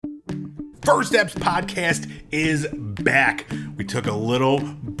First Steps podcast is back. We took a little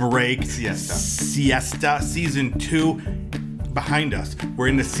break. Siesta. Season 2 behind us. We're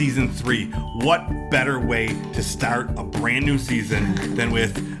into season 3. What better way to start a brand new season than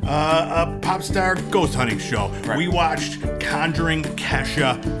with a pop star ghost hunting show? Right. We watched Conjuring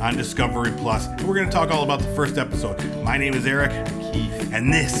Kesha on Discovery Plus. We're going to talk all about the first episode. My name is Eric,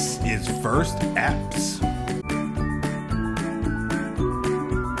 and this is First Eps.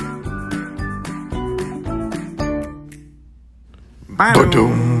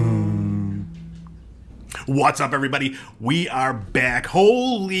 What's up, everybody? We are back.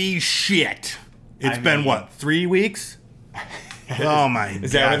 Holy shit. It's been, 3 weeks? Oh my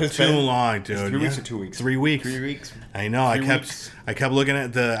God, too long, dude. 3 weeks or 2 weeks? 3 weeks. 3 weeks. I know. I kept looking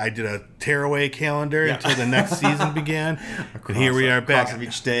at I did a tearaway calendar until the next season began. And here we are back. Of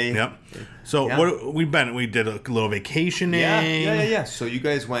each day. Yep. So what we did a little vacationing. Yeah. So you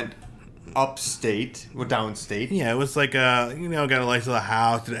guys went upstate, or downstate. Yeah, it was like got a nice little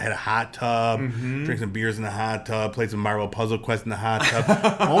house. It had a hot tub. Drank some beers in the hot tub. Played some Marvel Puzzle Quest in the hot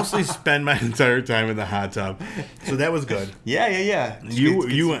tub. Mostly spend my entire time in the hot tub. So that was good. Yeah.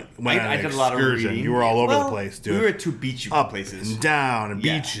 You went on an I did a lot of reading. You were all over the place, dude. We were at two beachy places. And down and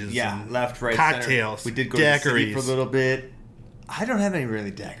beaches. Yeah, and left, right, cocktails. Center. We did go to the city for a little bit. I don't have any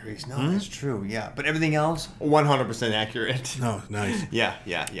really daiquiris. No, that's true. Yeah, but everything else 100% accurate. No, nice.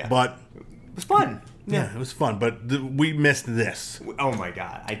 Yeah. But it was fun. Yeah, it was fun. But we missed this. Oh my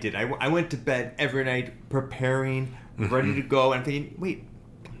God, I did. I went to bed every night preparing, ready to go, and I'm thinking, wait,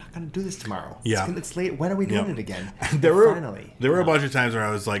 I'm not gonna do this tomorrow. Yeah, it's late. When are we doing it again? There were a bunch of times where I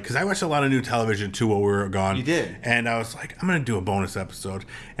was like, because I watched a lot of new television too while we were gone. You did, and I was like, I'm gonna do a bonus episode,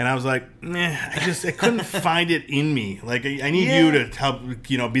 and I was like, I couldn't find it in me. Like, I need you to help,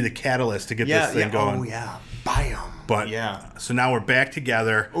 be the catalyst to get this thing going. Oh yeah, bam. But so now we're back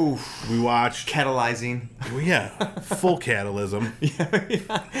together. Oof. We watched catalyzing. Full catalysm.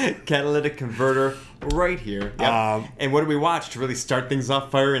 Catalytic converter right here. Yep. And what did we watch to really start things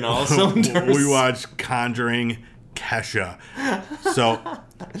off firing all cylinders? We watched Conjuring Kesha. So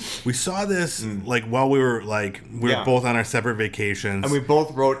we saw this while we were both on our separate vacations, and we both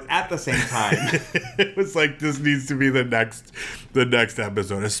wrote at the same time. It was like, this needs to be the next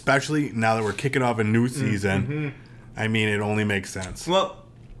episode, especially now that we're kicking off a new season. I mean, it only makes sense. Well,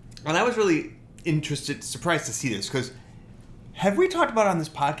 and I was really surprised to see this, because have we talked about it on this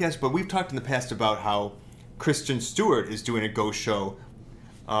podcast? But we've talked in the past about how Kristen Stewart is doing a ghost show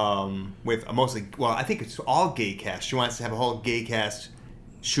with a mostly, I think it's all gay cast. She wants to have a whole gay cast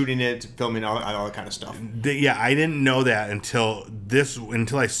shooting it, filming all that kind of stuff. Yeah, I didn't know that until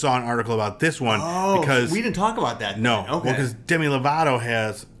I saw an article about this one. Oh, because we didn't talk about that then. No, Okay. Well, because Demi Lovato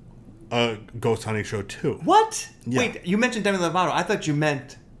has a ghost hunting show too. What? Yeah. Wait, you mentioned Demi Lovato. I thought you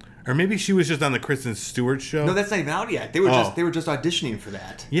meant... Or maybe she was just on the Kristen Stewart show. No, that's not even out yet. They were just auditioning for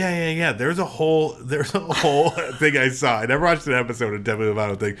that. Yeah. There's a whole thing I saw. I never watched an episode of Demi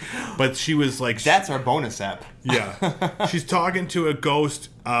Lovato thing, but she was like, that's our bonus app. Yeah. She's talking to a ghost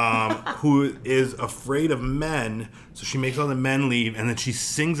who is afraid of men, so she makes all the men leave, and then she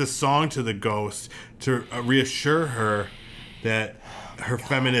sings a song to the ghost to reassure her that her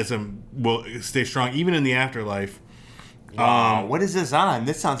feminism will stay strong even in the afterlife. Wow, what is this on?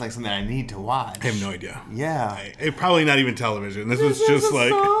 This sounds like something I need to watch. I have no idea. Yeah. It probably not even television. This was just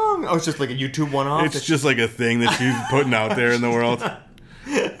like... Song. Oh, it's just like a YouTube one-off? It's just like a thing that she's putting out there in the world.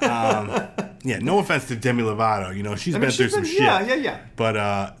 No offense to Demi Lovato. She's been through some shit. Yeah.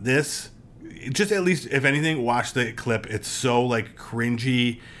 But this, just at least, if anything, watch the clip. It's so,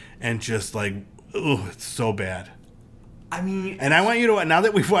 cringy and just, it's so bad. I mean... And I want you to... Now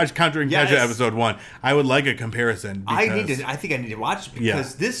that we've watched Conjuring Kesha episode 1, I would like a comparison. I think I need to watch it,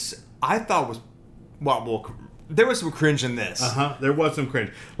 because this, I thought was... Well, there was some cringe in this. There was some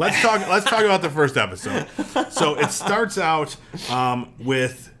cringe. Let's talk about the first episode. So it starts out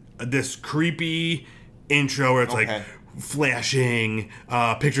with this creepy intro where it's flashing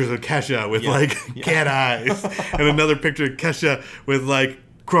pictures of Kesha with cat eyes, and another picture of Kesha with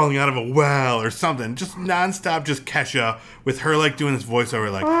crawling out of a well or something. Just nonstop, just Kesha with her doing this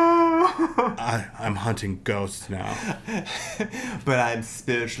voiceover I'm hunting ghosts now. But I'm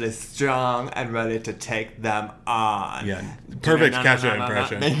spiritually strong and ready to take them on. Yeah. Perfect Kesha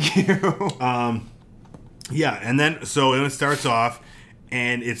impression. Thank you. And then so it starts off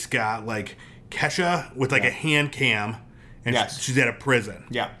and it's got Kesha with a hand cam, and she's at a prison.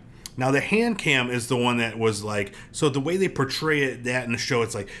 Yeah. Now the hand cam is the one that was so the way they portray that in the show,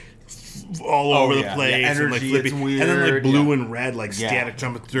 it's all over the yeah. place, Yeah, and like energy, flippy, it's weird, and then like blue yeah. and red, like static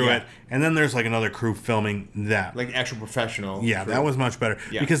jumping through Yeah. it, and then there's like another crew filming that. Like actual professional. Yeah, crew. that was much better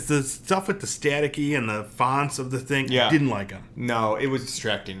Yeah. because the stuff with the staticky and the fonts of the thing, Yeah. didn't like them. No, it was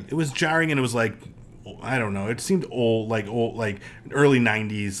distracting. It was jarring, and it was like, I don't know, it seemed old, like early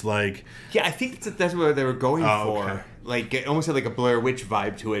 '90s, like. Yeah, I think that's what they were going Oh, for. okay. Like, it almost had like a Blair Witch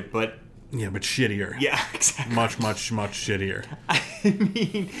vibe to it, but Yeah, but shittier. yeah, exactly. Much shittier. I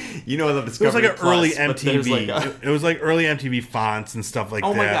mean, I love It was Discovery like an early Plus, but there's MTV. like a- It was like early MTV fonts and stuff like that.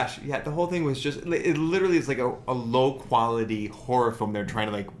 Oh my gosh, yeah, the whole thing was just, it literally is like a low quality horror film. They're trying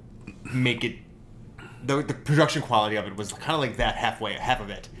to like make it, the production quality of it was kind of like that half of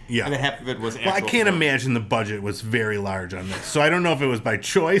it. Yeah. And then half of it was Well, I actual can't film. imagine the budget was very large on this. So I don't know if it was by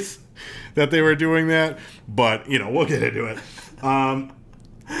choice that they were doing that, but, we'll get into it.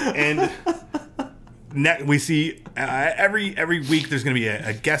 And we see every week there's going to be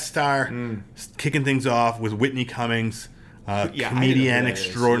a guest star kicking things off with Whitney Cummings, Yeah, I didn't know who comedian that is.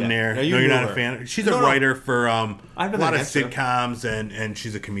 extraordinaire. Yeah. No, you No, you're knew not a her. fan. She's No, a no. writer for a I've lot nothing of against her. sitcoms, and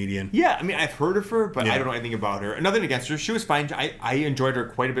she's a comedian. Yeah, I mean, I've heard of her, but Yeah. I don't know anything about her. Nothing against her. She was fine. I enjoyed her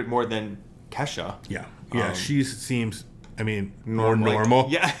quite a bit more than Kesha. Yeah. She seems, more Like, normal.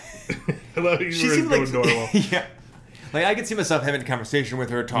 yeah. I love you She were seemed going like normal. yeah, like I could see myself having a conversation with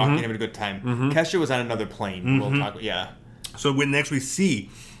her, talking, having a good time. Kesha was on another plane. We'll talk. Yeah, So when next we see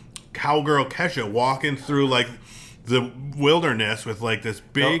cowgirl Kesha walking through like the wilderness with like this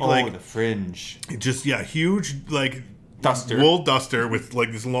big the fringe huge like duster. wool duster with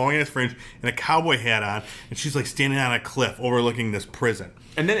like this long ass fringe and a cowboy hat on, and she's like standing on a cliff overlooking this prison.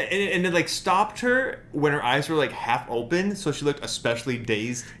 And then it like stopped her when her eyes were like half open, so she looked especially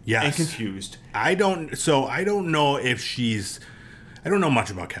dazed Yes. and confused. I don't know if she's. I don't know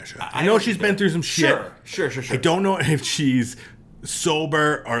much about Kesha. I know she's been through some shit. Sure. I don't know if she's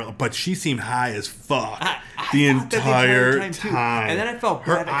sober but she seemed high as fuck the I thought that the entire time, too. time. And then I felt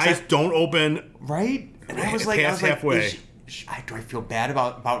her bad, eyes except- don't open. Right? And I was like, Past halfway. do I feel bad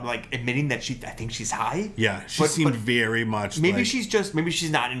about like admitting that I think she's high? Yeah, she But- seemed but very much. maybe like, she's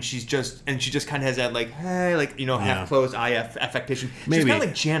not, and she just kind of has that like, hey, like Yeah. half closed eye affectation. She's Maybe. kind of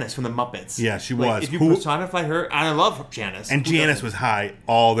like Janice from the Muppets. Yeah, she Like, was. If you Who- personify her, and I love Janice. And Who Janice doesn't? was high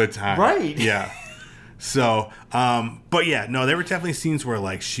all the time. Right. Yeah. So, but yeah, no, there were definitely scenes where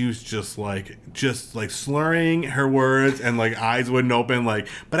like she was just like slurring her words and like eyes wouldn't open, like.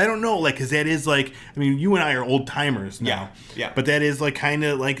 But I don't know, like, because that is like, you and I are old timers now. Yeah. But that is like kind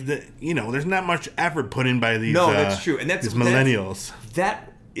of like there's not much effort put in by these. No, that's true, and these millennials,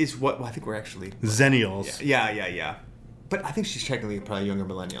 that is what I think we're actually. Zennials. Yeah. But I think she's technically probably a younger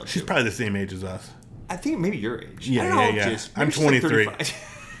millennial. She's too. probably the same age as us. I think maybe your age. Yeah, I don't know yeah. how old she is. I'm Maybe she's, like, 23. 35.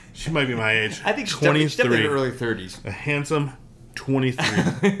 She might be my age. I think she's definitely in her early 30s. A handsome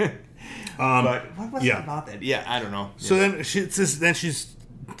 23. But what was it yeah. about that? Yeah, I don't know. So then she's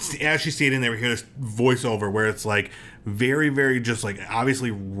as she's staying in there, we hear this voiceover where it's like very, very just like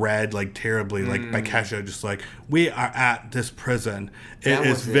obviously read like terribly like by Kesha, just like, we are at this prison. That It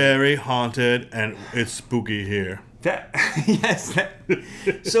is was it. very haunted and it's spooky here.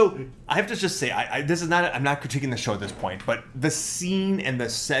 So I have to just say, this is not. I'm not critiquing the show at this point, but the scene and the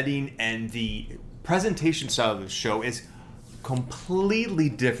setting and the presentation style of the show is completely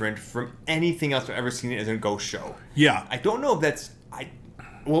different from anything else I've ever seen as a ghost show. Yeah. I don't know if that's.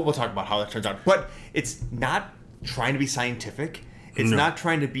 We'll talk about how that turns out, but it's not trying to be scientific. It's No. not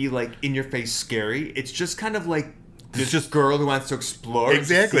trying to be like in your face scary. It's just kind of like this just- girl who wants to explore.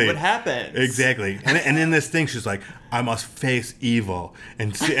 Exactly. And see what happens. Exactly. And in this thing, she's like, I must face evil.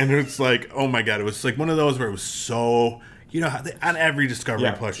 And it's like, oh my God. It was like one of those where it was so, how on every Discovery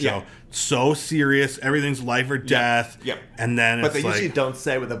Yeah, Plus show, yeah. so serious. Everything's life or death. Yep. And then But it's they like, usually don't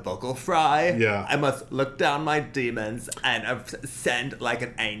say with a vocal fry. Yeah. I must look down my demons and ascend like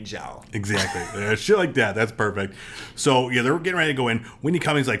an angel. exactly. Yeah, shit like that. That's perfect. So, yeah, they're getting ready to go in. Whitney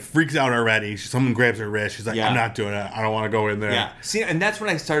Cummings, like, freaks out already. Someone grabs her wrist. She's like, Yeah. I'm not doing it. I don't want to go in there. Yeah. See, and that's when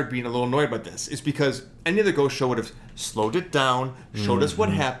I started being a little annoyed about this. Is because any other ghost show would have slowed it down, showed us what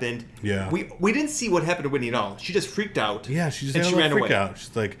happened. Yeah. We didn't see what happened to Whitney at all. She just freaked out. Yeah, she just and had she a ran little freak away. out.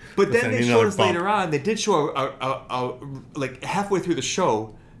 She's like, But "Listen, then I they need showed another us bump." later on. They did show like halfway through the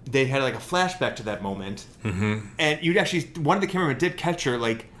show, they had like a flashback to that moment, and you'd actually one of the cameramen did catch her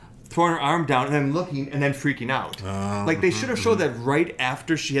like throwing her arm down and then looking and then freaking out. Like they should have showed that right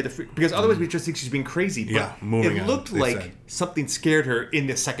after she had the freak, because otherwise we just think she's being crazy. But Yeah, moving it on, looked they like said. something scared her in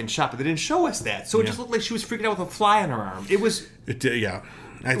the second shot, but they didn't show us that. So it just looked like she was freaking out with a fly on her arm. It was It did, yeah.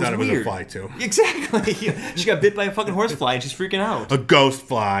 I thought it was weird. a fly too. Exactly. She got bit by a fucking horsefly and she's freaking out. A ghost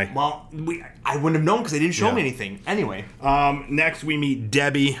fly. Well, I wouldn't have known because they didn't show me anything. Anyway. Next we meet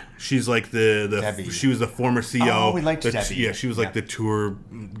Debbie. She's like Debbie. she was the former CEO. Oh, we liked Debbie. Yeah, she was like the tour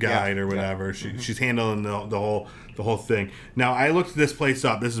guide or whatever. She's handling the whole thing. Now I looked this place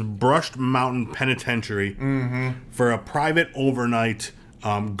up. This is Brushed Mountain Penitentiary for a private overnight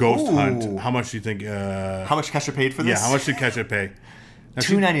ghost hunt. How much do you think? How much Kesha paid for this? Yeah, how much did Kesha pay?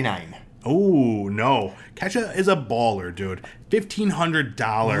 $2.99. Oh no, Kesha is a baller, dude.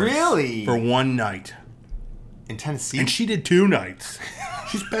 $1,500. Really? For one night. In Tennessee? And she did 2 nights.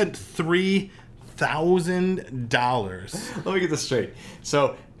 She spent $3,000. Let me get this straight.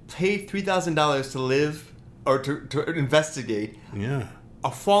 So, paid $3,000 to live or to investigate Yeah.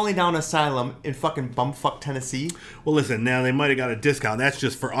 a falling down asylum in fucking bumfuck Tennessee. Well, listen. Now they might have got a discount. That's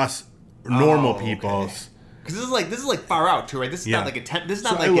just for us normal people. Because this is like far out too, right? This is not like this is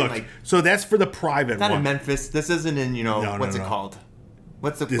not like in like. So that's for the private Not one. in Memphis. This isn't in what's it no. called?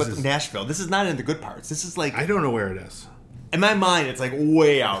 What's is- Nashville? This is not in the good parts. This is like I don't know where it is. in my mind, it's like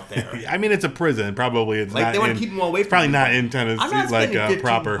way out there. I mean, it's a prison. Probably it's Like not. they want in- to keep them away from. It's probably people. not in Tennessee. I'm not like spending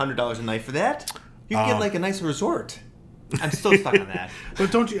proper. $1,500 a night for that. You can get like a nice resort. I'm still stuck on that.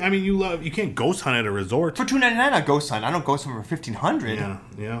 But don't you? I mean, you can't ghost hunt at a resort. For $2.99, I ghost hunt. I don't ghost hunt for $1,500.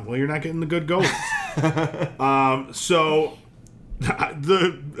 Yeah. Well, you're not getting the good ghosts. So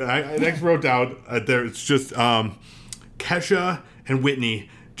I next wrote down there. It's just Kesha and Whitney.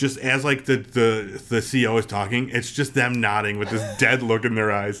 Just as like the CEO is talking, it's just them nodding with this dead look in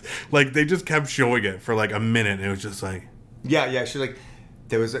their eyes. Like they just kept showing it for like a minute. And it was just like, Yeah. She's like,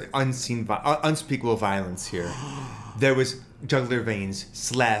 there was an unspeakable violence here. There was jugular veins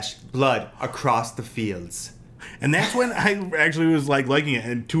 / blood across the fields. and that's when I actually was like liking it.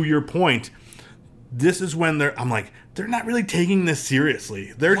 And to your point, this is when I'm like, they're not really taking this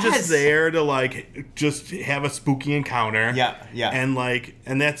seriously. They're just there to like just have a spooky encounter. Yeah. And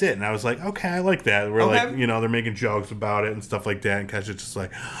that's it. And I was like, okay, I like that. We're like, they're making jokes about it and stuff like that. And Kesha's just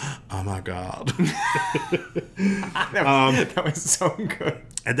like, oh my God. that was so good.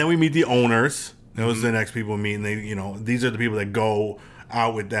 And then we meet the owners. Those are the next people we meet. And they, these are the people that go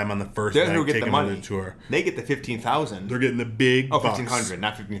out with them on the first night, who get take the them on money. the tour. They get the $15,000. They're getting the big bucks. 1,500,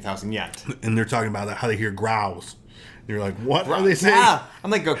 not 15,000 yet. And they're talking about how they hear growls. And you're like, what are they saying? Yeah, I'm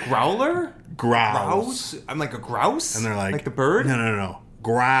like a growler. Growls. I'm like a grouse. And they're like the bird. No.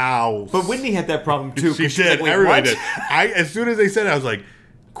 Growls. But Whitney had that problem too. She was did. like, wait, Everybody what? did. As soon as they said it, I was like,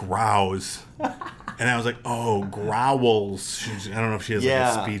 growls. And I was like, oh, growls. I don't know if she has like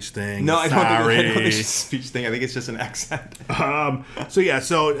a speech thing. No, I don't think Sorry. it's a speech thing. I think it's just an accent.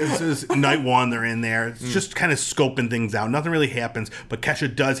 So this is night one. They're in there. It's just kind of scoping things out. Nothing really happens, but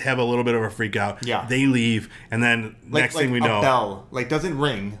Kesha does have a little bit of a freak out. Yeah. They leave, and then next thing we know, a bell doesn't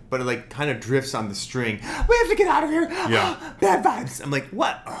ring, but it like kind of drifts on the string. We have to get out of here. Yeah. Bad vibes. I'm like,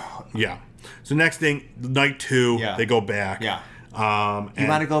 what? yeah. So next thing, night 2, they go back. Yeah. You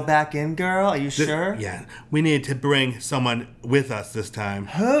want to go back in, girl? Are you sure? Yeah. We need to bring someone with us this time.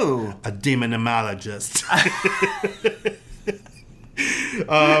 Who? A demonologist.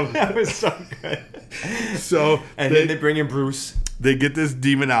 That was so good. So then they bring in Bruce. They get this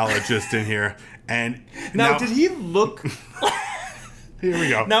demonologist in here, and now did he look? Here we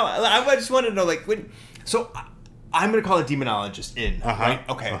go. Now I just want to know, like, so I'm going to call a demonologist in, right?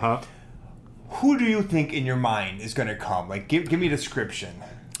 Okay. Who do you think in your mind is going to come? Like, give me a description.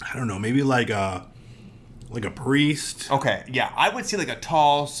 I don't know. Maybe like a priest. Okay, yeah, I would see like a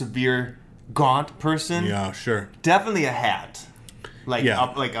tall, severe, gaunt person. Yeah, sure. Definitely a hat. Like,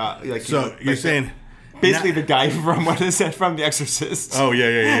 So you're saying basically the guy from what is that from The Exorcist? Oh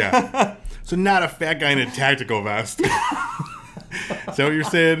yeah. So not a fat guy in a tactical vest. Is that what you're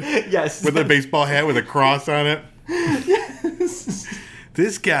saying? Yes. With a baseball hat with a cross on it. Yes.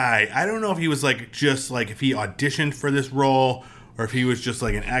 This guy, I don't know if he was like just like if he auditioned for this role or if he was just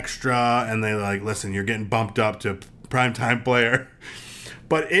like an extra and they like, listen, you're getting bumped up to primetime player.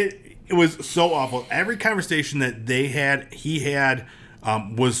 But it was so awful. Every conversation that he had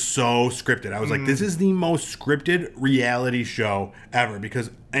was so scripted. I was like, this is the most scripted reality show ever because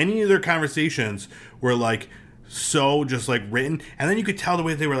any of their conversations were like so just like written. And then you could tell the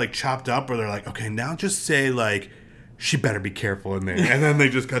way they were like chopped up or they're like, okay, now just say like, she better be careful in there. And then they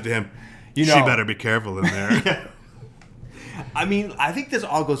just cut to him. She better be careful in there. Yeah. I mean, I think this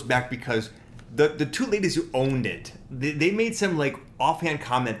all goes back because the two ladies who owned it, they made some like offhand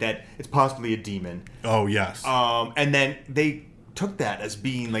comment that it's possibly a demon. Oh, yes. And then they took that as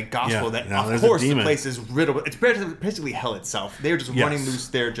being like gospel. Yeah, That now of there's a course the demon. place is riddled. It's basically hell itself. They're just Yes. running loose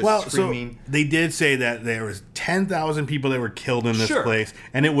there, just screaming. So they did say that there was 10,000 people that were killed in this Sure. place,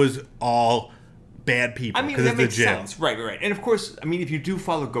 and it was all bad people. I mean, because that it's the makes jail. sense. Right. And of course, I mean, if you do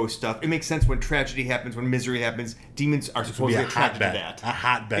follow ghost stuff, it makes sense when tragedy happens, when misery happens. Demons are Be supposedly a attracted to hotbed. that. A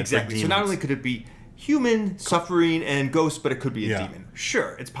hotbed. Exactly. For So not demons. only could it be human suffering and ghosts, but it could be a Yeah. demon.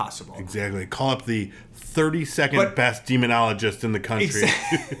 Sure, it's possible. Exactly. Call up the 32nd But- best demonologist in the country,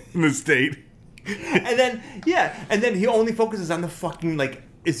 in the state. And then he only focuses on the fucking, like,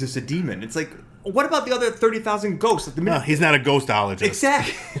 is this a demon? It's like, what about the other 30,000 ghosts? At the No, he's not a ghostologist.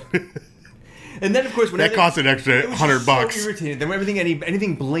 Exactly. And then, of course, when That costs an extra it was $100. so irritating. Then when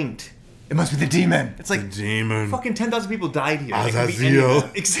anything blinked, it must be the demon. It's like Demon. fucking 10,000 people died here. It could be any of Azazel.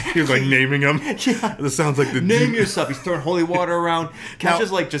 them. Exactly. He was like naming them. Yeah. This sounds like the Name demon. yourself. He's throwing holy water around. Cash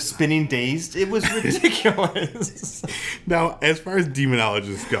is like just spinning dazed. It was ridiculous. Now, as far as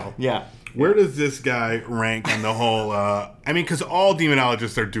demonologists go, Yeah. where does this guy rank on the whole? I mean, because all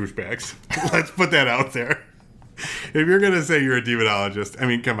demonologists are douchebags. Let's put that out there. If you're gonna say you're a demonologist, I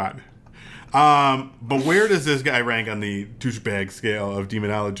mean, come on. But where does this guy rank on the douchebag scale of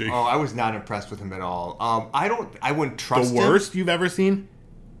demonology? Oh, I was not impressed with him at all. I wouldn't The trust him. worst you've ever seen?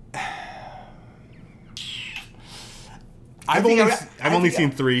 I I've think only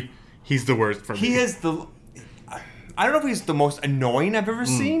seen 3. He's the worst for me. He is the. I don't know if he's the most annoying I've ever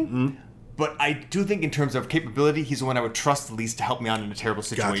seen, mm-hmm. but I do think in terms of capability, he's the one I would trust the least to help me out in a terrible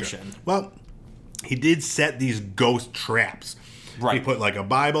Gotcha. situation. Well, he did set these ghost traps. Right. He put like a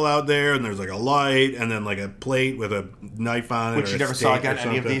Bible out there, and there's like a light, and then like a plate with a knife on it. Which or you a never saw steak or again,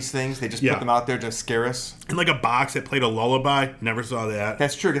 any of something. these things. They just Yeah. put them out there to scare us. And like a box that played a lullaby. Never saw that.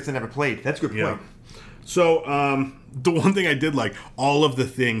 That's true. I guess I never played. That's a good Yeah. point. So, the one thing I did like, all of the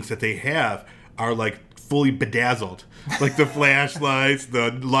things that they have are like fully bedazzled. Like the flashlights,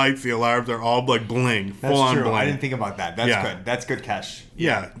 the lights, the alarms are all like bling. That's full on true. bling. I didn't think about that. That's Yeah. good. That's good, Kesh.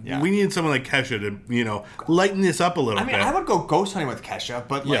 Yeah. Yeah. We need someone like Kesha to, lighten this up a little I mean, bit. I would go ghost hunting with Kesha,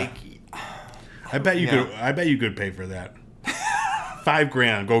 but Yeah. like, I bet you Yeah. could. I bet you could pay for that.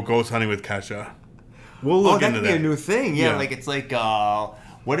 $5,000. Go ghost hunting with Kesha. We'll look that into could that. be a new thing. Yeah, Yeah. like it's like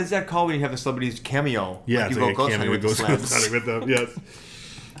what is that called when you have the celebrities cameo? Yeah, like it's you like go a ghost cameo hunting with the goes celebs. hunting with them.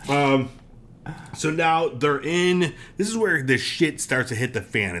 Yes. So now they're in. This is where the shit starts to hit the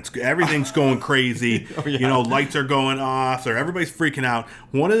fan. Everything's going crazy. Oh, yeah. Lights are going off, or everybody's freaking out.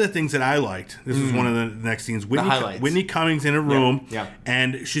 One of the things that I liked. This is one of the next scenes. highlights. Whitney Cummings in a room, yeah.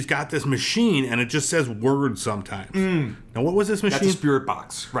 and she's got this machine, and it just says words sometimes. Now, what was this machine? That's a spirit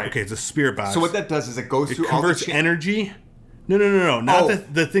box, right? Okay, it's a spirit box. So what that does is it goes it through all the converts energy. No. Not Oh,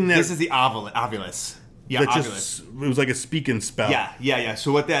 the thing that. This is the ovulus. Yeah, that ovulus. just. It was like a speak and spell. Yeah.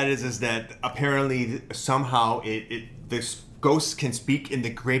 So what that is that apparently somehow this ghost can speak in the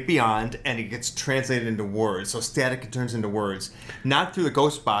great beyond, and it gets translated into words. So static turns into words, not through the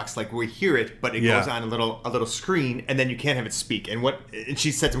ghost box like we hear it, but it Yeah. goes on a little screen, and then you can't have it speak. And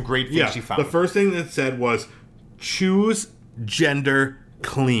she said some great things Yeah. she found. The first thing that said was choose gender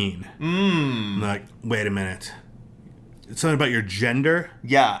clean. I'm like, wait a minute. It's something about your gender?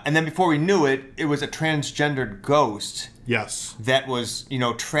 Yeah, and then before we knew it, it was a transgendered ghost Yes. that was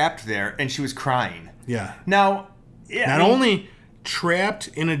trapped there, and she was crying. Yeah. Now, yeah, Not I mean, only trapped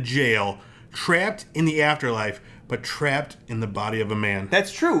in a jail, trapped in the afterlife, but trapped in the body of a man.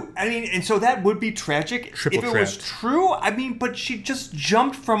 That's true. I mean, and so that would be tragic Triple if it was trapped. true. I mean, but she just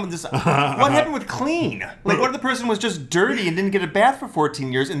jumped from this. What happened with clean? Like, what if the person was just dirty and didn't get a bath for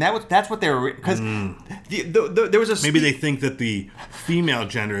 14 years, and that's what they were because there was a Maybe they think that the female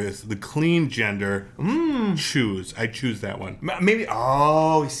gender is the clean gender. Choose. I choose that one. maybe.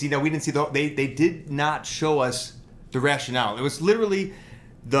 Oh, see, now we didn't see they did not show us the rationale. It was literally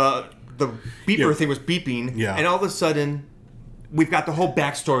the beeper Yeah. thing was beeping, Yeah. and all of a sudden we've got the whole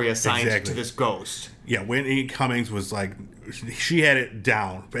backstory assigned Exactly. to this ghost. Yeah, Whitney Cummings was like, she had it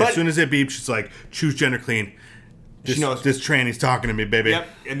down. But But- as soon as it beeped, she's like, choose gender clean. This, She knows. this tranny's talking to me, baby. Yep,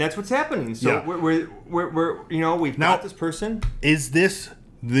 and that's what's happening. So Yeah. we're we've Now- got this person. Is this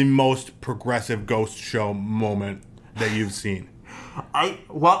the most progressive ghost show moment that you've seen?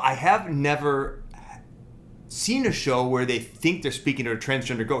 I have never seen a show where they think they're speaking to a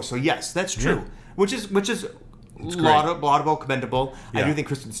transgender ghost. So yes, that's true. Yeah. Which is laudable, commendable. I Yeah. do think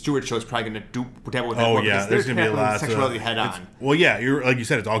Kristen Stewart's show is probably going to do whatever with that Oh one, yeah, because there's they're gonna be a tackling lot. sexuality head on. Well, yeah, you're like you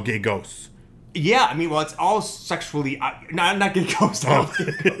said, it's all gay ghosts. Yeah, I mean, well, it's all sexually. Not gay ghosts. Oh.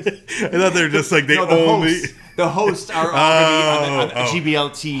 I thought they were just like they No, the only. hosts. The hosts are all going to be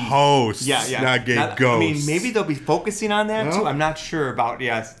on GBLT. Hosts, not gay ghosts. I mean, maybe they'll be focusing on that too. I'm not sure about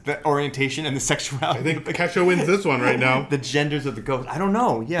the orientation and the sexuality. I think Kesha wins this one right now. The genders of the ghosts. I don't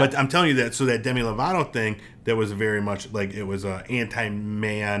know. Yeah, but I'm telling you that. So that Demi Lovato thing, that was very much like it was a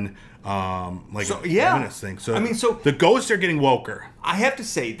anti-man, feminist thing. So the ghosts are getting woker. I have to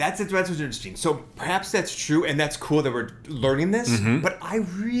say that's what's interesting. So perhaps that's true, and that's cool that we're learning this. Mm-hmm. But I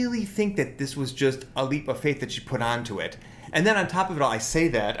really think that this was just a leap of faith that she put onto it. And then on top of it all, I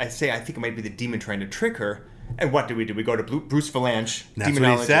think it might be the demon trying to trick her. And what do? We go to Bruce Valanche, that's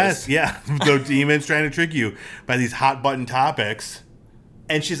what he says. Yeah, the demon's trying to trick you by these hot button topics.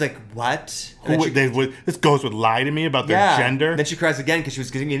 And she's like, what? This ghost would lie to me about their gender? Then she cries again because she was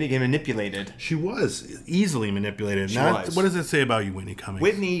getting manipulated. She was easily manipulated. What does it say about you, Whitney Cummings?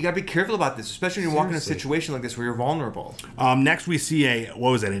 Whitney, you got to be careful about this, especially when you walk in a situation like this where you're vulnerable. Next we see an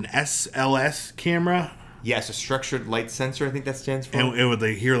SLS camera. Yes, a structured light sensor, I think that stands for. And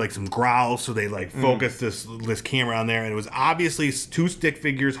they hear like some growls, so they focus this camera on there, and it was obviously two stick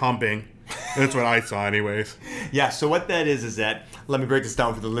figures humping. That's what I saw anyways. Yeah, so what that is that, let me break this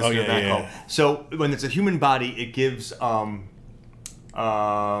down for the listener back home. So when it's a human body, it gives points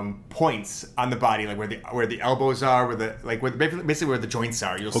on the body, like where the elbows are, basically where the joints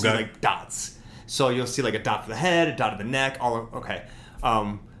are. You'll see like dots. So you'll see like a dot for the head, a dot of the neck,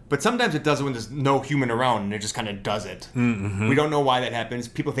 but sometimes it does it when there's no human around, and it just kind of does it. Mm-hmm. We don't know why that happens.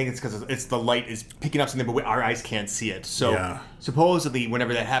 People think it's because it's the light is picking up something, but our eyes can't see it. So supposedly,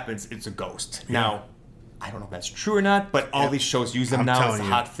 whenever that happens, it's a ghost. Yeah. Now, I don't know if that's true or not, but all these shows use them now. It's a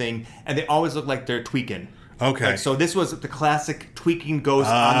hot thing, and they always look like they're tweaking. Okay. So this was the classic tweaking ghost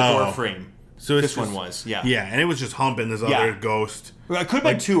on the door frame. So this one was, yeah. Yeah, and it was just humping this other ghost. Well, it could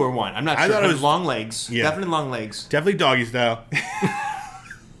have been two or one. I'm not sure. I thought it was long legs. Yeah. Definitely long legs. Definitely doggy style.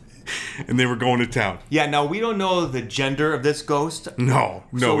 And they were going to town. Yeah, now we don't know the gender of this ghost. No,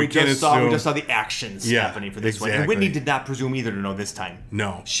 so we just saw the actions happening for this one. And Whitney did not presume either to know this time.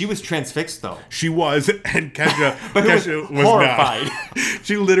 No. She was transfixed though. She was, and Kesha, was horrified. Not.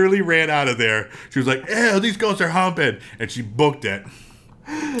 She literally ran out of there. She was like, "Ew, these ghosts are humping," and she booked it.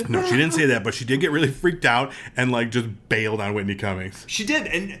 No, she didn't say that, but she did get really freaked out and just bailed on Whitney Cummings. She did,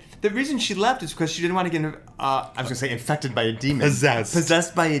 and the reason she left is because she didn't want to get, infected by a demon.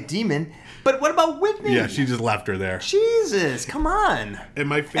 Possessed by a demon. But what about Whitney? Yeah, she just left her there. Jesus, come on. And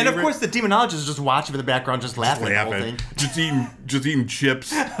my favorite... And of course the demonologist is just watching in the background, just laughing. At the whole thing. Just eating chips.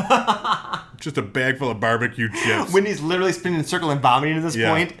 Just a bag full of barbecue chips. Whitney's literally spinning in a circle and vomiting at this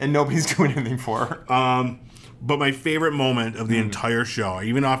point, and nobody's doing anything for her. But my favorite moment of the entire show,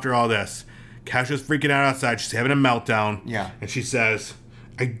 even after all this, Kesha's freaking out outside. She's having a meltdown. Yeah. And she says,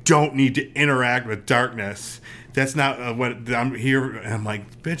 "I don't need to interact with darkness. That's not what I'm here." And I'm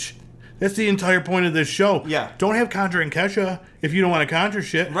like, bitch, that's the entire point of this show. Yeah. Don't have Conjure and Kesha if you don't want to conjure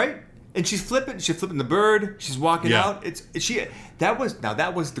shit. Right. And she's flipping the bird. She's walking out. That was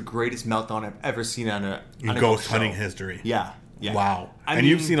the greatest meltdown I've ever seen on a ghost hunting history. Yeah. Yeah. Wow. I mean,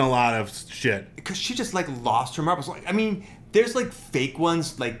 you've seen a lot of shit. Because she just lost her marbles. There's fake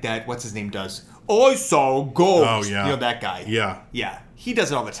ones like that. What's his name does? I saw a ghost. Oh yeah. You know that guy. Yeah. Yeah. He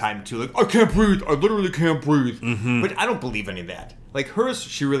does it all the time too. I can't breathe. I literally can't breathe. Mm-hmm. But I don't believe any of that. Hers,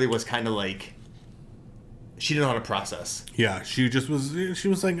 she really was kind of she didn't know how to process. Yeah, she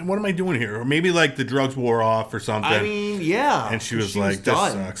was like, what am I doing here? Or maybe the drugs wore off or something. I mean, yeah. And she was like, this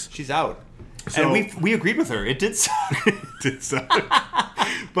sucks. She's out. So, and we agreed with her. It did suck. It did suck.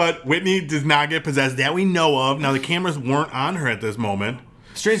 But Whitney does not get possessed that we know of. Now the cameras weren't on her at this moment.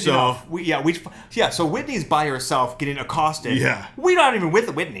 Strangely enough, so Whitney's by herself getting accosted. Yeah. We're not even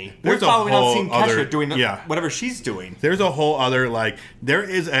with Whitney. We're following on seeing Kesha doing whatever she's doing. There's a whole other, there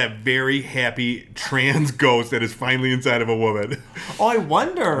is a very happy trans ghost that is finally inside of a woman. Oh, I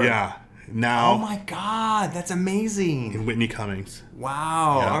wonder. Yeah. Now. Oh my God, that's amazing. And Whitney Cummings.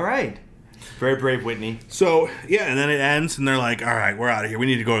 Wow. Yeah. All right. Very brave, Whitney. So yeah, and then it ends, and they're like, "All right, we're out of here. We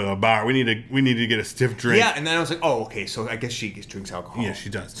need to go to the bar. We need to get a stiff drink." Yeah, and then I was like, "Oh, okay. So I guess she drinks alcohol." Yeah, she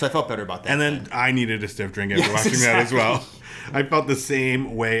does. So I felt better about that. And then I needed a stiff drink after watching that as well. I felt the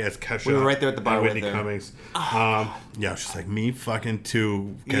same way as Kesha. We were right there at the bar with Whitney Cummings. Yeah, she's like, "Me fucking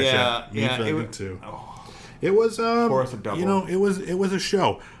too, Kesha. Yeah, me fucking too." Oh. It was Chorus of double. it was a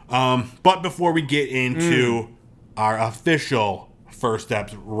show. But before we get into our official First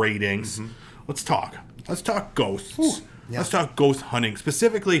Steps ratings, let's talk ghosts. Yeah. Let's talk ghost hunting.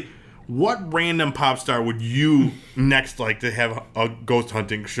 Specifically, what random pop star would you next like to have a ghost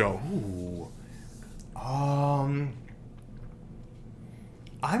hunting show? Ooh. I'm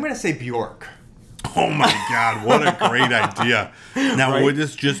gonna say Bjork. Oh my God, what a great idea. Now, Right? would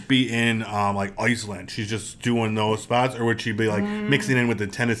this just be in like Iceland? She's just doing those spots, or would she be like mixing in with the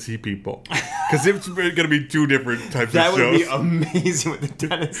Tennessee people? Because it's going to be two different types That of would shows. be amazing with the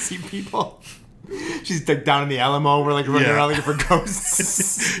Tennessee people. She's like down in the Alamo, we're like running Yeah. around looking for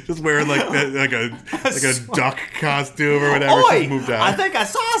ghosts. Just wearing like a duck costume or whatever. Oi! She's moved out. I think I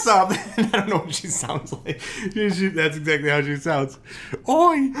saw something. I don't know what she sounds like. That's exactly how she sounds.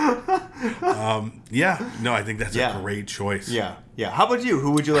 Oi! Yeah, no, I think that's Yeah. a great choice. Yeah, yeah. How about you?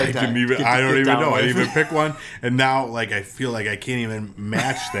 Who would you like I to? don't even get know. down I with? didn't even pick one, and now like I feel like I can't even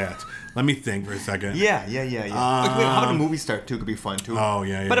match that. Let me think for a second. Yeah. Like, how about a movie star too? Could be fun too. Oh,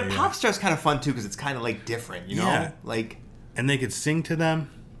 yeah, But a yeah. pop star's kind of fun too because it's kind of like different, you know. Yeah. Like And they could sing to them.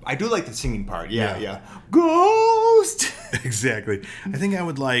 I do like the singing part. Yeah. Yeah. Ghost. Exactly. I think I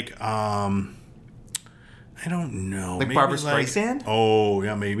would like. I don't know. Like Maybe Barbra Streisand? Oh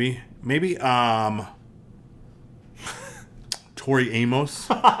yeah, maybe. Tori Amos.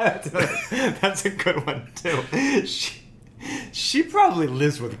 That's a good one too. She probably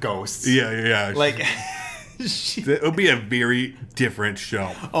lives with ghosts. Yeah. Like, she, It would be a very different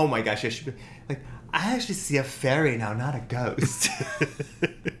show. oh my gosh, yeah, she'd be like, I actually see a fairy now, not a ghost.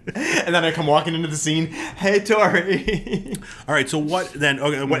 And then I come walking into the scene. Hey, Tori. All right. So what then?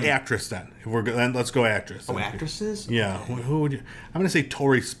 Okay, what actress then? If we're then, let's go actress. Oh, actresses? Yeah. Who would you? I'm gonna say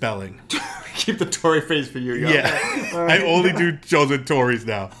Tori Spelling. Keep the Tori face for you. Yeah. All right. I only do shows with Tories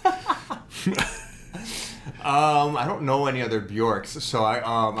now. I don't know any other Bjorks, so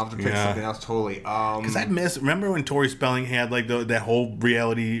I'll have to pick Yeah. something else totally. Because I remember when Tori Spelling had like that whole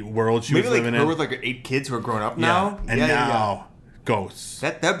reality world she maybe was like living her in. with like 8 kids who are grown up Yeah. now. And now ghosts.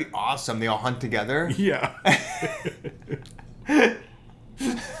 That'd be awesome. They all hunt together. Yeah.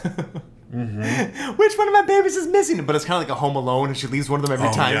 Which one of my babies is missing? But it's kind of like a Home Alone, and she leaves one of them every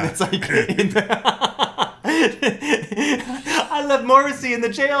Oh, time. yeah. It's like, I left Morrissey in the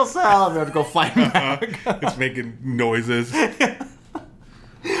jail cell. I'm gonna go find him back. It's making noises.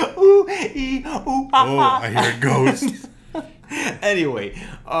 Ooh, ee, ooh, ah, Oh, ah. I hear a ghost. Anyway,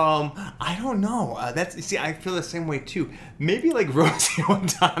 I don't know. I feel the same way too. Maybe like Rosie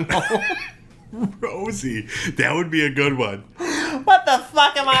O'Donnell. Rosie. That would be a good one. What the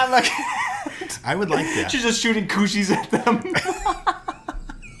fuck am I looking at? I would like that. She's just shooting coochies at them.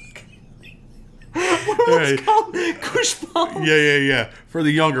 What are Right. those called? Koosh balls? Yeah. For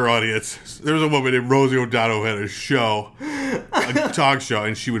the younger audience, there was a woman named Rosie O'Donnell who had a show, a talk show,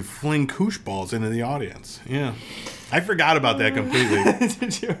 and she would fling koosh balls into the audience. Yeah. I forgot about that completely.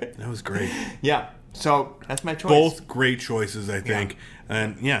 Did you? That was great. Yeah. So that's my choice. Both great choices, I think.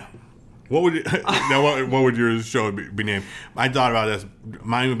 And yeah. What would now? What would your show be named? I thought about this.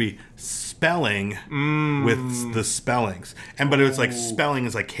 Mine would be spelling with the spellings, but it was like spelling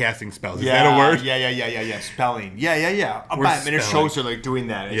is like casting spells. Is that a word? Yeah. Spelling. Yeah. Or And it spelling. shows her like doing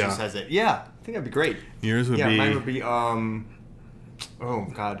that. It Yeah. just says it. Yeah. I think that'd be great. Yours would Yeah, be. mine would be oh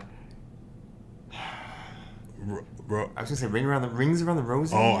God. I was gonna say rings around the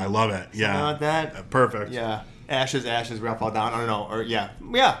rosy. Oh, I love it. Yeah. Something like that. Perfect. Yeah. Ashes, we all fall down. I don't know. Or yeah.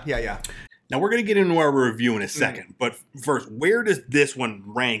 Now we're gonna get into our review in a second, but first, where does this one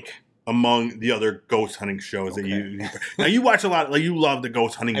rank among the other ghost hunting shows that you? Now you watch a lot. Like you love the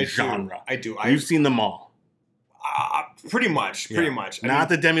ghost hunting genre. I do. You've seen them all. Pretty much. Yeah. I Not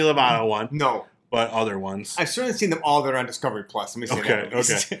the Demi Lovato one, No. but other ones. I've certainly seen them all that are on Discovery Plus. Let me say that. at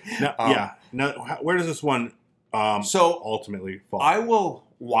least. Okay. Now, Now, where does this one So ultimately fall? I will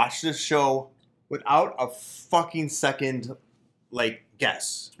watch this show without a fucking second, like,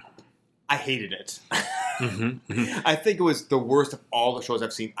 guess. I hated it. I think it was the worst of all the shows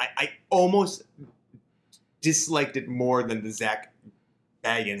I've seen. I almost disliked it more than the Zach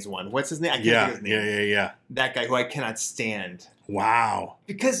Baggins one. What's his name? I can't think of his name. Yeah. That guy who I cannot stand. Wow.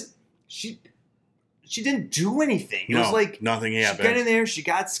 Because she didn't do anything. It No, was like nothing she happened. got in there, she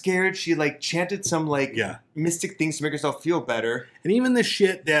got scared, she like chanted some like mystic things to make herself feel better. And even the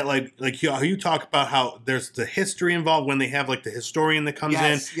shit that like how you talk about how there's the history involved when they have like the historian that comes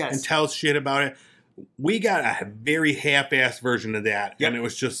in and tells shit about it. We got a very half-assed version of that, and it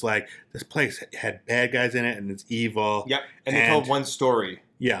was just like this place had bad guys in it, and it's evil. Yep, and they told one story.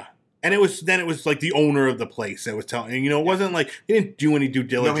 Yeah, and it was like the owner of the place that was telling. And, it wasn't like they didn't do any due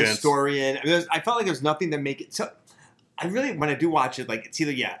diligence. No historian. I felt like there's nothing to make it. So I really, when I do watch it, like it's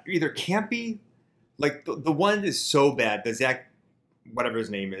either campy, like the one is so bad. The Zach, whatever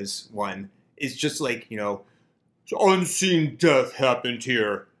his name is, one is just like unseen death happened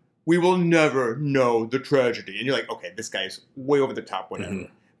here. We will never know the tragedy. And you're like, okay, this guy's way over the top, whatever.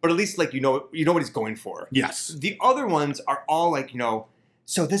 Mm-hmm. But at least like you know what he's going for. Yes. The other ones are all like,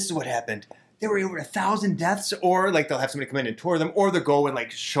 so this is what happened. there were over 1,000 deaths, or like they'll have somebody come in and tour them, or they'll go and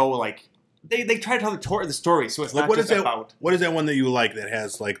like show like they try to tell the story, so it's Like, not what just is that? about. What is that one that you like that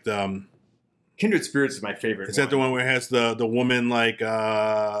has like the? Kindred Spirits is my favorite. Is that the one where it has the woman like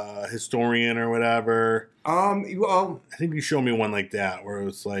historian or whatever? Well, I think you showed me one like that where it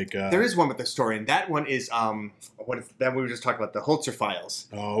was like. there is one with the story, and that one is that we were just talking about, the Holzer Files.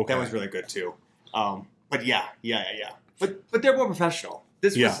 Oh, okay. That was really good too. But yeah. But they're more professional.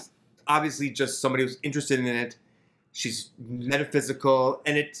 This was obviously just somebody who's interested in it. She's metaphysical,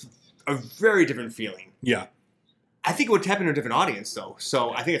 and it's a very different feeling. Yeah. I think it would tap into a different audience, though.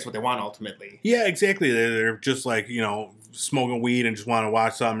 So I think that's what they want ultimately. Yeah, exactly. They're just like, smoking weed and just want to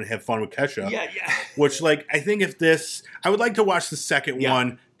watch something and have fun with Kesha. Yeah. Which, like, I think I would like to watch the second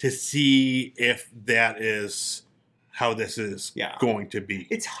one to see if that is how this is going to be.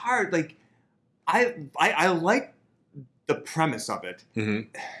 It's hard. Like, I like the premise of it.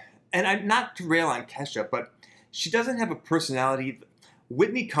 Mm-hmm. And I'm not to rail on Kesha, but she doesn't have a personality.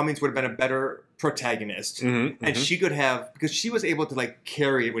 Whitney Cummings would have been a better protagonist, and she could have, because she was able to like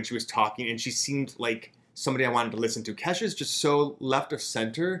carry it when she was talking, and she seemed like somebody I wanted to listen to. Kesha's just so left of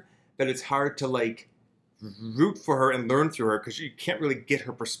center that it's hard to like root for her and learn through her, because you can't really get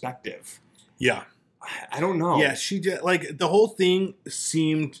her perspective. Yeah, I don't know. Yeah, she did. Like, the whole thing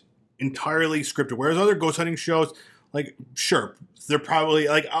seemed entirely scripted, whereas other ghost hunting shows, like, sure, they're probably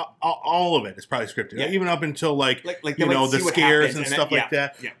like all of it is probably scripted, even up until like the scares and stuff like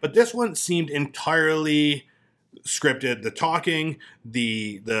that. Yeah. But this one seemed entirely scripted. The talking,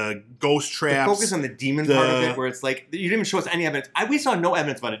 the ghost traps, the focus on the demon part of it, where it's like you didn't even show us any evidence. We saw no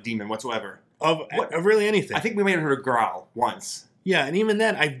evidence about a demon whatsoever of really anything. I think we may have heard a growl once. Yeah, and even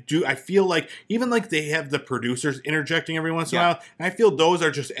then, I feel like, even like they have the producers interjecting every once in a while, and I feel those are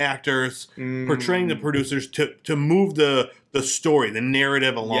just actors portraying the producers to move the story, the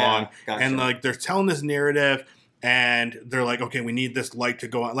narrative along, and like they're telling this narrative, and they're like, okay, we need this light to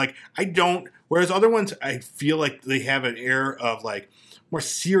go on. Like, whereas other ones, I feel like they have an air of like more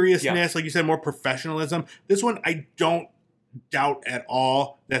seriousness, like you said, more professionalism. This one, I don't doubt at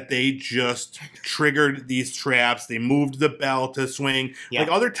all that they just triggered these traps. They moved the bell to swing. Like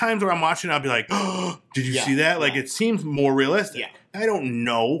other times where I'm watching, I'll be like, oh, did you see that? Like, it seems more realistic. I don't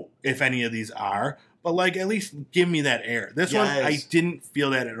know if any of these are, but like, at least give me that air. This one, I didn't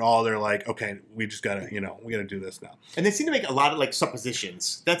feel that at all. They're like, okay, we just gotta, we gotta do this now. And they seem to make a lot of like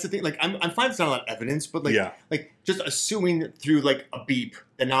suppositions. That's the thing. Like, I'm fine it's not a lot of evidence, but like, like just assuming through like a beep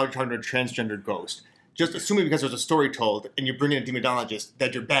that now you're talking to a transgendered ghost. Just assuming because there's a story told and you bring in a demonologist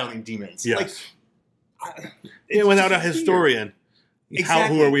that you're battling demons. Yes. Like, without a historian.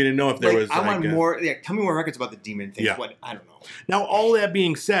 Exactly. Who are we to know if there was I want more. Yeah, tell me more records about the demon things. What, I don't know. Now, all that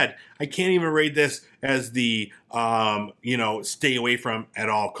being said, I can't even rate this as the stay away from at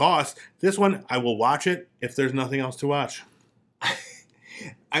all costs. This one, I will watch it if there's nothing else to watch.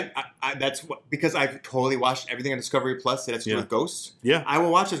 That's because I've totally watched everything on Discovery Plus that has to do with ghosts. Yeah, I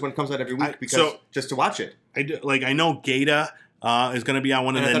will watch this when it comes out every week just to watch it. I know Gata is going to be on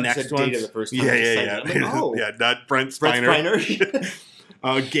one of the next ones. Data the first time. Yeah, not Brent Spiner.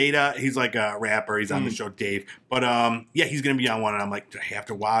 Gata, he's like a rapper. He's on the show Dave, but he's going to be on one. And I'm like, do I have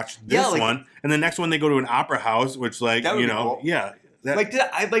to watch this one? And the next one they go to an opera house, which like cool.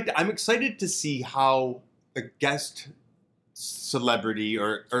 I'm excited to see how a guest celebrity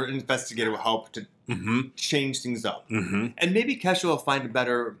or investigator will help to change things up, and maybe Kesha will find a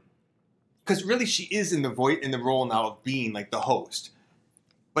better, because really she is in the role now of being like the host,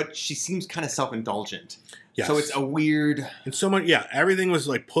 but she seems kind of self-indulgent. Yes. So it's a weird. And so much, everything was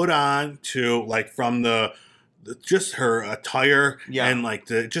like put on to like from the just her attire and like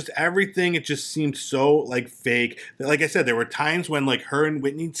just everything. It just seemed so like fake. Like I said, there were times when like her and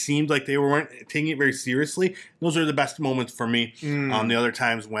Whitney seemed like they weren't taking it very seriously. Those are the best moments for me. The other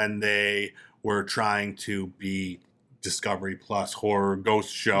times when they were trying to be Discovery Plus horror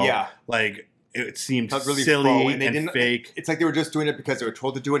ghost show, like it seemed really silly and fake. It's like they were just doing it because they were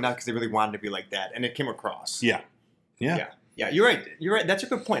told to do it, not because they really wanted to be like that, and it came across. Yeah. Yeah, you're right. That's a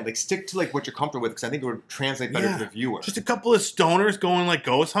good point. Like, stick to like what you're comfortable with, because I think it would translate better to the viewer. Just a couple of stoners going like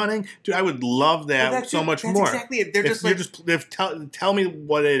ghost hunting, dude. I would love that much more. That's exactly it. They're just tell me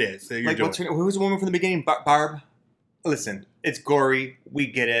what it is that you're doing. Who's the woman from the beginning? Barb. Listen, it's gory. We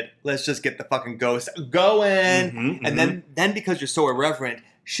get it. Let's just get the fucking ghost going, and then because you're so irreverent,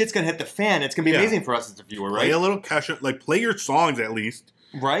 shit's gonna hit the fan. It's gonna be amazing for us as a viewer, right? Play a little Kesha, like play your songs at least.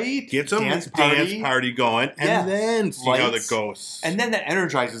 Right? Get some dance party going, and then see how that goes. And then that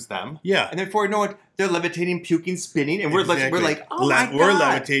energizes them. Yeah. And then before you know it, they're levitating, puking, spinning, and we're like, oh my God. We're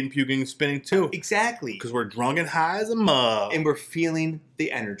levitating, puking, spinning too. Exactly. Because we're drunk and high as a mug. And we're feeling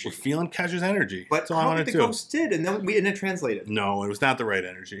the energy. We're feeling Kesha's energy. But that's all I how wanted the to. ghost did, and then we didn't translate it. No, it was not the right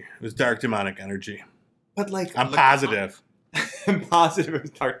energy. It was dark demonic energy. But like, I'm positive. I'm positive it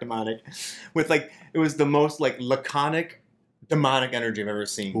was dark demonic. With like, it was the most like laconic demonic energy I've ever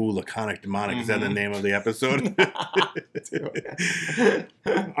seen. Ooh, laconic demonic. Is that the name of the episode?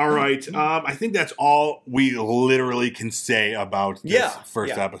 All right. I think that's all we literally can say about this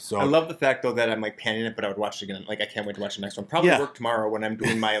first episode. I love the fact, though, that I'm like panning it, but I would watch it again. Like, I can't wait to watch the next one. Probably work tomorrow when I'm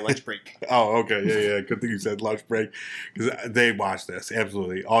doing my lunch break. Oh, okay. Yeah. Good thing you said lunch break. Because they watch this.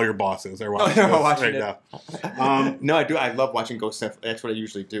 Absolutely. All your bosses are watching this right now. No, I do. I love watching ghost stuff. That's what I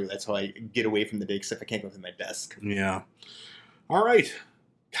usually do. That's how I get away from the day, except I can't go to my desk. Yeah. All right.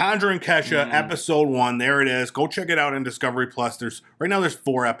 Conjuring Kesha, episode 1. There it is. Go check it out on Discovery Plus. Right now there's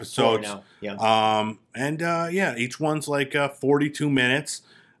 4 episodes. 4 now. Yeah. Each one's like 42 minutes.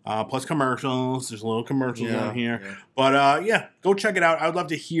 Plus commercials. There's a little commercials on here. Yeah. But go check it out. I would love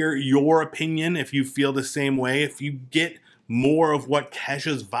to hear your opinion if you feel the same way. If you get more of what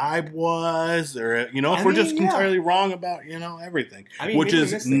Kesha's vibe was, or if we're just entirely wrong about everything, which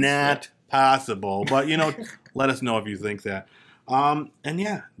is not possible. But let us know if you think that.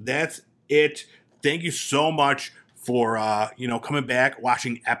 That's it. Thank you so much for coming back,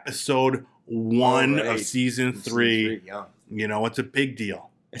 watching episode 1 of season 3. It's a big deal.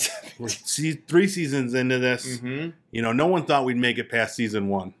 We're 3 seasons into this. Mm-hmm. No one thought we'd make it past season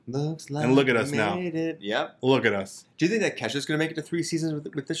 1. Looks like and look at us now. Yep. Look at us. Do you think that Kesha's going to make it to 3 seasons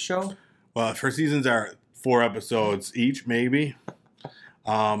with this show? Well, her seasons are 4 episodes each, maybe.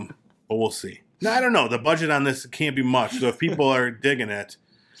 But we'll see. No, I don't know. The budget on this can't be much. So if people are digging it,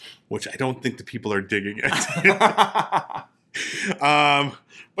 which I don't think the people are digging it.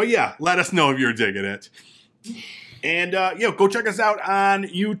 But yeah, let us know if you're digging it. And go check us out on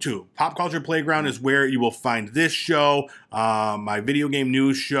YouTube. Pop Culture Playground is where you will find this show, my video game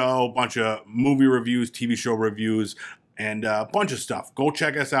news show, a bunch of movie reviews, TV show reviews, and a bunch of stuff. Go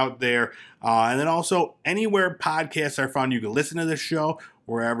check us out there. And then also, anywhere podcasts are found, you can listen to this show.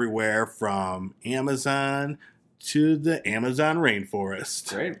 We're everywhere from Amazon to the Amazon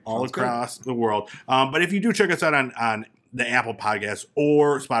rainforest. Great. All across the world. But if you do check us out on the Apple Podcasts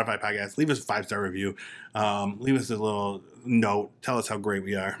or Spotify Podcasts, leave us a 5-star review. Leave us a little note. Tell us how great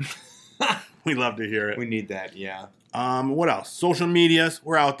we are. We'd love to hear it. We need that, yeah. What else? Social medias.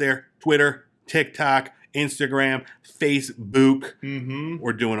 We're out there. Twitter, TikTok, Instagram, Facebook. Mm-hmm.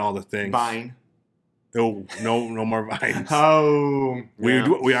 We're doing all the things. Vine. Oh, no more Vines. Oh. We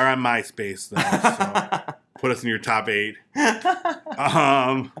are on MySpace, though. So put us in your top 8.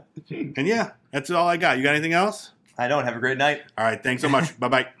 And yeah, that's all I got. You got anything else? I don't. Have a great night. All right. Thanks so much.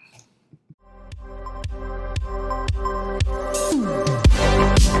 Bye-bye.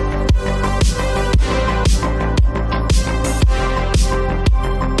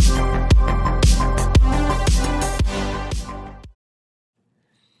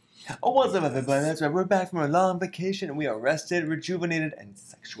 Oh, what's up, everybody? That's right. We're back from a long vacation, and we are rested, rejuvenated, and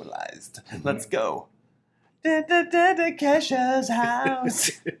sexualized. Let's go. Kesha's house.